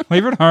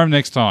 Leave her at home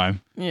next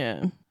time.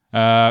 Yeah.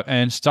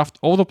 And stuffed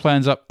all the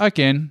plans up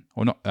again,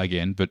 or not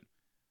again, but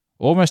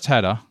almost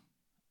had her.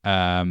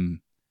 And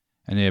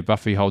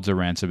Buffy holds her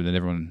ransom, and then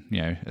everyone,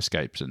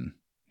 escapes, and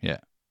yeah.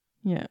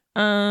 Yeah.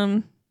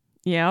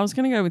 I was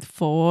going to go with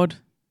Ford.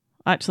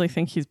 I actually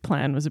think his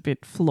plan was a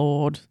bit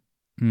flawed.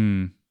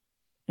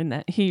 In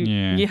that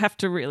you have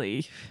to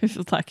really,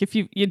 like, if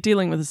you're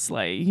dealing with a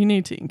slay, you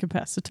need to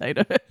incapacitate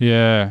her.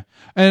 Yeah.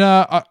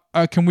 And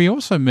can we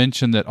also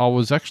mention that I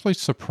was actually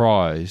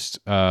surprised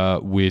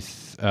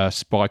with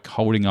Spike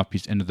holding up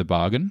his end of the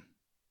bargain?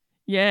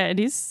 Yeah,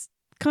 it is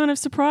kind of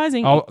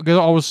surprising.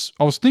 I was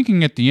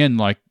thinking at the end,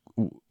 like,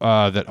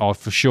 that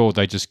for sure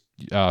they just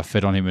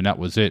fed on him and that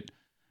was it.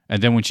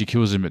 And then when she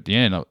kills him at the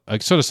end,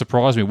 it sort of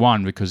surprised me,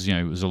 1, because,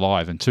 he was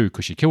alive, and 2,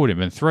 because she killed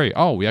him, and 3,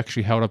 we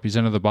actually held up his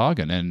end of the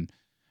bargain and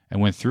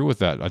went through with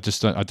that. I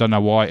don't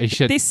know why.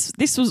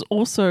 This was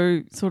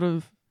also sort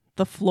of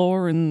the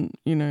flaw in,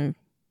 the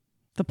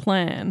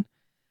plan. It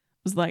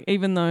was like,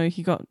 even though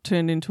he got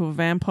turned into a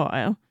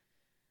vampire,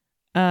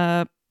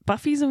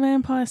 Buffy's a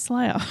vampire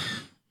slayer.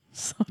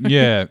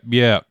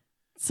 Yeah.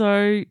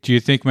 So do you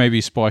think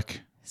maybe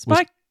Spike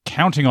was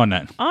counting on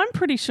that? I'm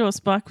pretty sure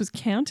Spike was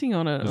counting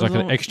on it. It was like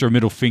an extra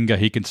middle finger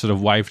he can sort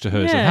of wave to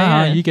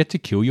her. You get to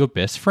kill your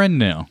best friend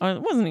now.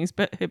 It wasn't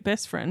her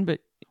best friend, but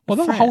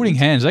Well, they were holding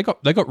hands. They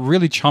got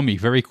really chummy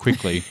very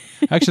quickly.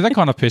 Actually, that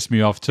kind of pissed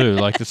me off too.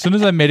 Like as soon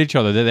as they met each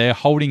other, they're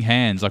holding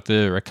hands like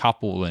they're a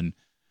couple and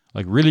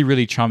like really,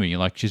 really chummy.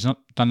 Like she's not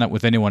done that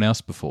with anyone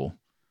else before.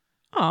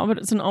 Oh, but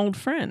it's an old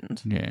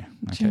friend. Yeah.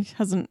 Okay. She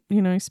hasn't,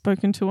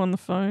 spoken to on the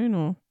phone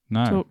or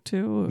No. talked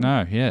to. Or...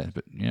 No. Yeah.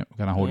 But yeah, we're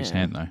gonna hold his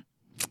hand though.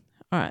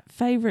 All right.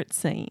 Favorite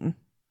scene.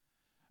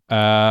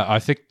 I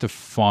think the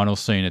final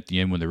scene at the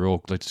end when they're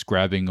all like just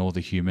grabbing all the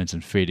humans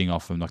and feeding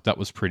off them, like that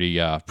was pretty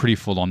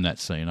full on that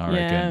scene. I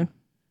reckon.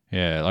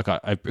 Yeah. Like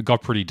it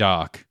got pretty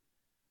dark.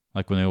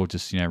 Like when they all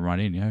just run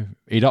in,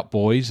 eat up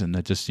boys, and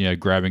they're just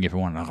grabbing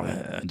everyone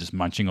and just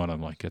munching on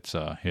them. Like it's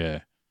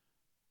yeah.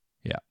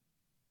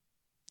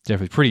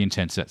 Definitely pretty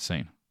intense, that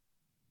scene.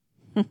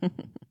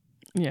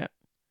 Yeah.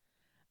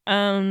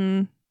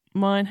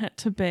 Mine had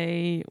to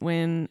be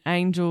when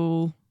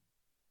Angel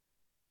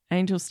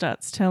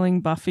starts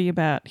telling Buffy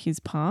about his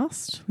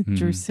past with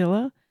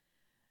Drusilla,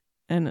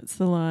 and it's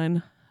the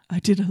line, "I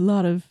did a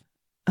lot of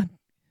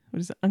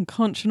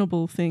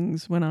unconscionable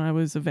things when I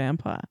was a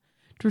vampire.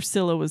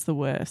 Drusilla was the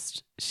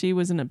worst. She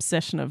was an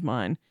obsession of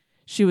mine.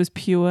 She was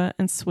pure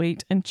and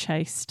sweet and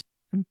chaste."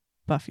 And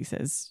Buffy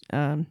says,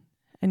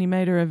 "And you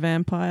made her a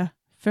vampire.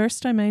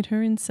 First I made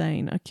her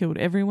insane. I killed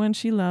everyone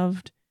she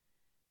loved,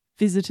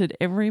 visited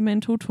every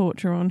mental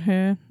torture on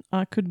her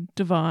I could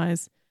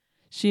devise.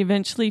 She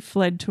eventually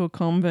fled to a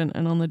convent,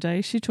 and on the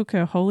day she took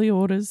her holy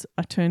orders,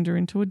 I turned her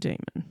into a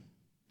demon."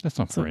 That's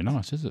not very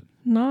nice, is it?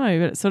 No,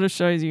 but it sort of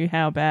shows you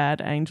how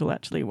bad Angel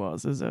actually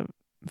was as a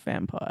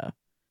vampire.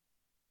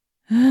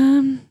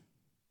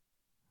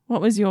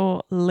 What was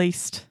your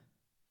least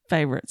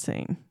favourite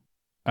scene?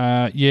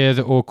 Yeah,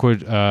 the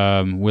awkward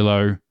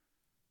Willow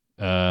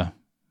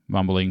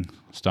mumbling,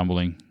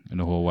 stumbling in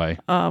the hallway.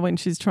 When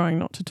she's trying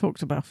not to talk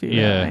to Buffy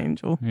about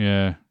Angel.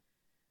 Yeah.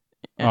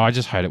 Oh, I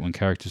just hate it when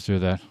characters do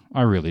that.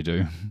 I really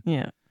do.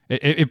 Yeah.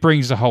 It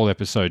brings the whole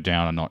episode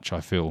down a notch, I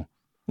feel.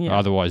 Yeah.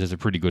 Otherwise, it's a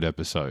pretty good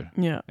episode.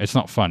 Yeah. It's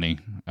not funny.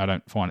 I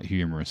don't find it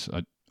humorous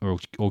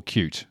or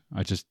cute.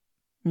 I just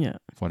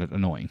find it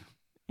annoying.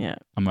 Yeah.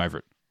 I'm over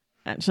it.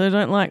 Actually, I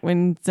don't like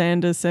when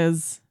Xander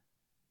says,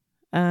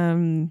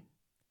 does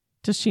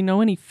she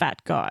know any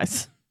fat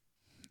guys?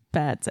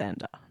 Bad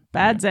Xander.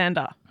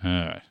 Xander.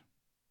 All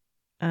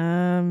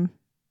right.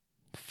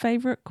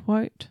 Favorite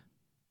quote?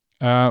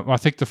 I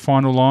think the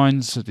final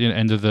lines at the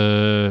end of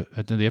the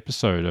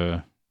episode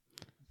are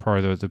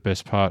probably the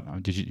best part.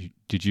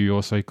 Did you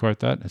also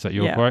quote that? Is that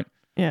your quote?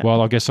 Yeah.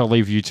 Well, I guess I'll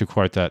leave you to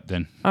quote that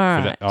then. All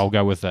right. I'll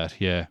go with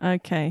that. Yeah.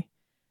 Okay.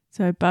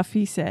 So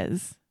Buffy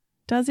says,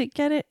 Does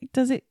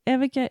it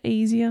ever get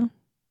easier?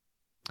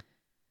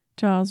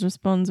 Giles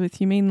responds with,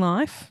 "You mean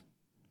life?"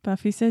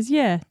 Buffy says,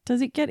 "Yeah.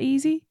 Does it get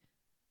easy?"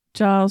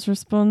 Giles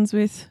responds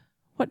with,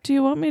 "What do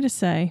you want me to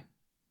say?"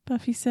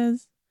 Buffy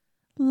says,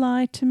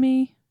 "Lie to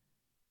me."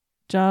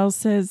 Giles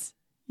says,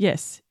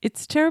 "Yes,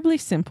 it's terribly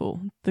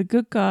simple. The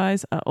good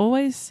guys are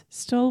always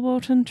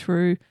stalwart and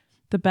true.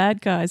 The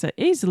bad guys are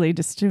easily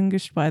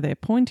distinguished by their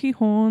pointy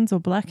horns or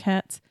black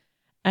hats,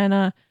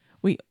 and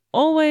we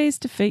always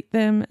defeat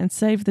them and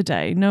save the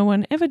day. No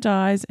one ever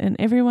dies and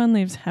everyone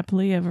lives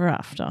happily ever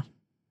after."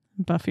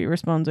 Buffy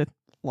responds with,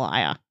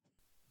 "Liar."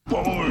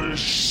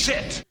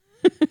 Bullshit!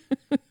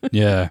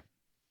 Yeah.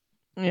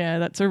 Yeah,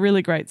 that's a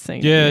really great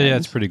scene. Yeah,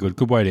 it's pretty good.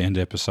 Good way to end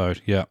the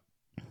episode. Yeah.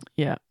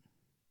 Yeah.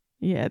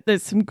 Yeah,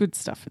 there's some good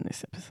stuff in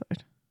this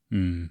episode.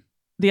 Mm.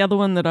 The other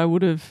one that I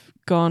would have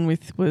gone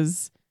with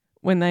was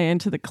when they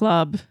enter the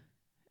club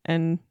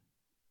and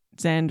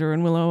Xander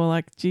and Willow are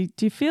like, do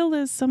you feel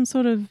there's some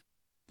sort of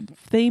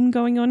theme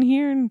going on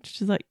here? And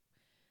she's like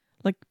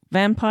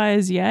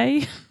vampires,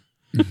 yay.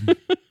 Mm-hmm.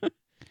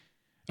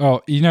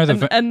 Oh,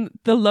 and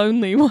the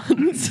lonely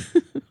ones.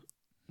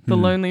 The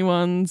lonely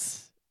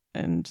ones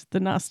and the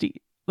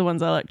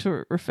ones I like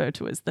to refer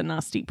to as the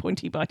nasty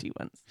pointy bitey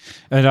ones.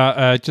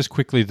 And just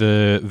quickly, not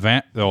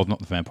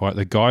the vampire,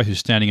 the guy who's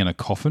standing in a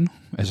coffin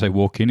as they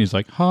walk in is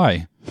like,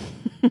 "Hi."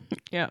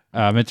 Yeah.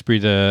 Meant to be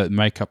the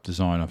makeup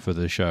designer for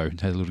the show. It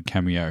had a little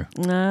cameo.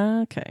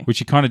 Okay. Which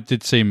he kind of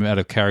did seem out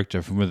of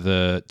character from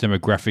the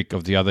demographic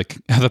of the other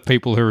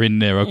people who are in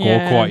there are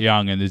all quite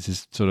young, and there's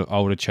this sort of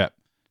older chap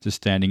just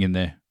standing in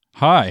there.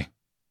 Hi.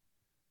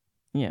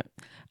 Yeah.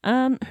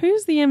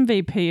 Who's the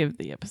MVP of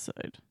the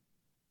episode?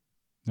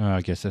 I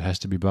guess it has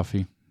to be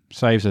Buffy.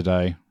 Saves the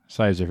day,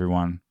 saves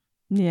everyone.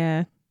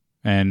 Yeah.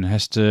 And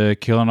has to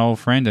kill an old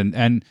friend.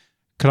 And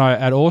can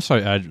I also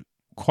add,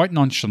 quite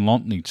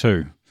nonchalantly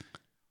too,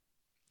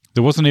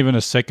 there wasn't even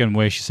a second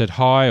where she said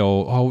hi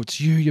or, "Oh, it's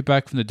you, you're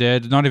back from the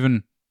dead." Not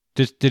even,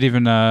 just didn't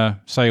even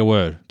say a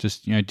word.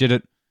 Just, did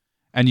it.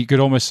 And you could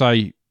almost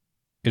say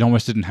it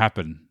almost didn't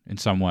happen in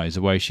some ways,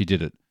 the way she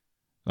did it.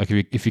 Like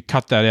if you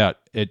cut that out,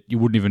 you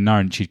wouldn't even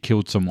know she'd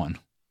killed someone.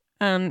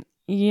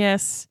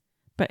 Yes,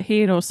 but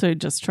he had also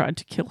just tried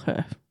to kill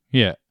her.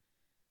 Yeah.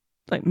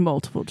 Like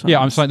multiple times. Yeah,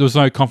 I'm saying there was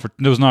no comfort.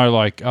 There was no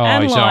like,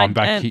 "Oh, he said I'm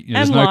back."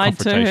 There's no lied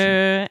confrontation. to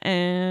her,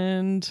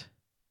 and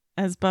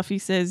as Buffy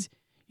says,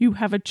 "You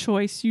have a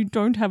choice. You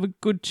don't have a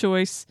good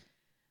choice."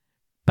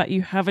 but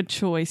you have a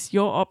choice.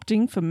 You're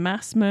opting for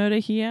mass murder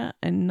here,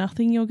 and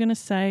nothing you're going to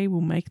say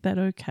will make that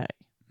okay.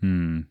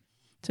 Hmm.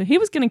 So he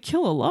was going to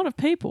kill a lot of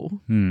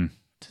people Hmm.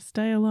 to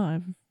stay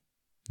alive.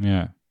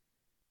 Yeah.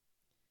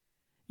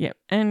 Yep.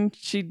 And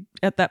she,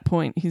 at that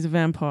point, he's a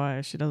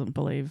vampire. She doesn't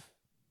believe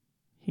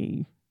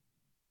he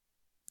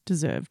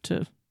deserved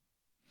to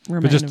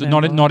remain But just a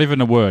vampire. not even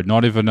a word,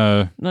 not even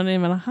a Not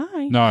even a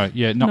hi. no,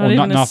 yeah, Not or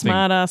even a nothing.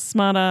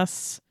 smart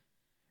ass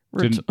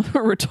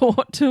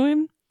retort to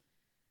him.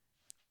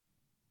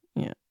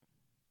 Yeah.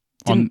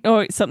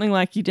 Or something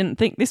like, you didn't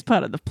think this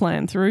part of the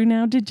plan through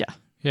now, did you?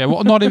 Yeah,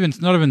 well, not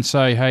even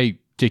say, "Hey,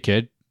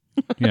 dickhead,"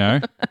 you know,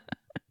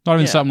 not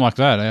even Yeah. something like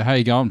that. How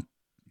you going?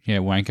 Yeah,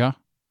 wanker.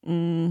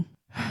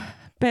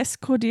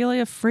 Best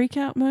Cordelia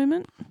freakout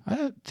moment? I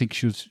don't think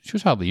she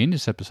was hardly in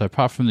this episode,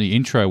 apart from the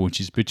intro when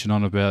she's bitching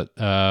on about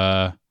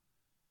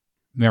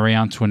Marie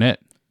Antoinette,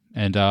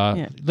 and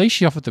at least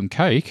she offered them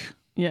cake.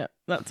 Yeah,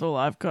 that's all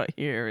I've got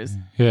here is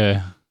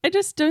Yeah. I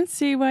just don't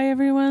see why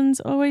everyone's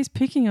always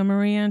picking on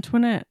Marie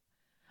Antoinette.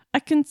 I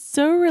can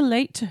so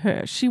relate to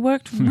her. She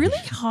worked really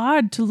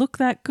hard to look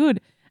that good,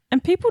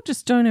 and people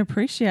just don't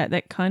appreciate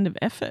that kind of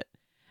effort.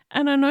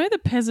 And I know the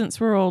peasants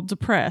were all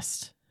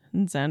depressed,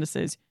 and Xander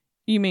says,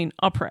 "You mean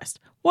oppressed?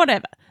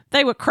 Whatever.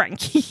 They were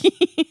cranky."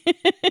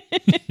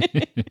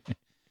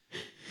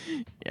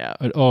 Yeah.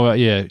 Oh,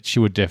 yeah, she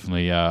would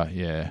definitely,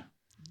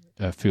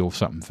 feel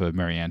something for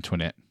Marie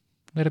Antoinette.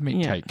 Let her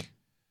eat cake.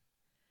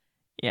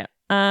 Yeah.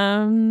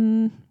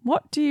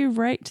 What do you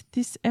rate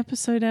this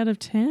episode out of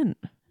 10?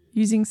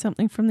 Using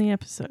something from the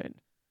episode.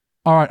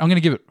 All right, I'm going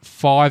to give it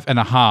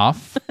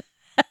 5.5.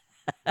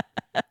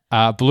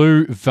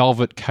 Blue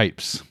velvet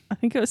capes. I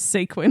think it was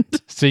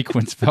sequined.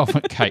 Sequence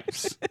velvet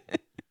capes.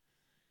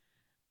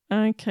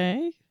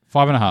 Okay.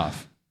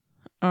 5.5.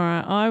 All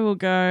right. I will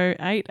go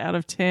 8 out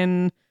of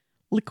 10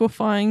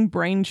 liquefying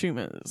brain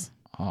tumors.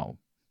 Oh,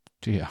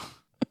 dear.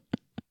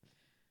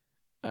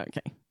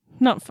 Okay.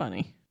 Not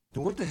funny.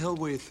 What the hell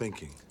were you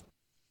thinking?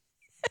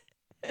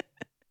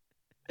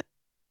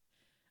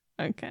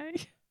 Okay.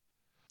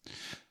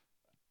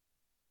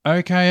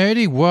 Okay,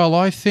 Eddie. Well,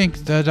 I think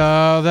that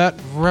that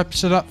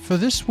wraps it up for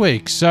this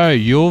week. So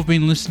you've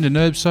been listening to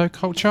Nerd So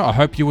Culture. I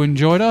hope you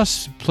enjoyed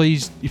us.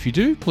 Please, if you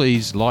do,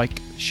 please like,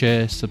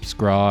 share,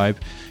 subscribe.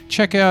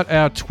 Check out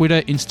our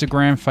Twitter,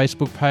 Instagram,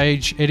 Facebook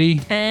page,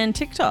 Eddie. And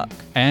TikTok.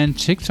 And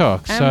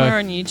TikTok. And we're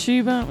on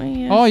YouTube, aren't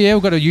we? Yeah. Oh, yeah,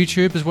 we've got a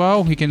YouTube as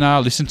well. You can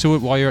listen to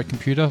it while you're at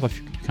computer if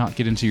you can't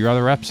get into your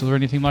other apps or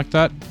anything like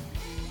that.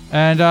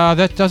 And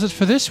that does it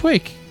for this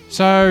week.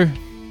 So,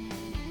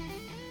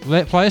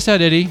 play us out,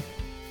 Eddie.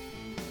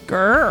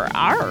 Grr,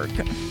 arg.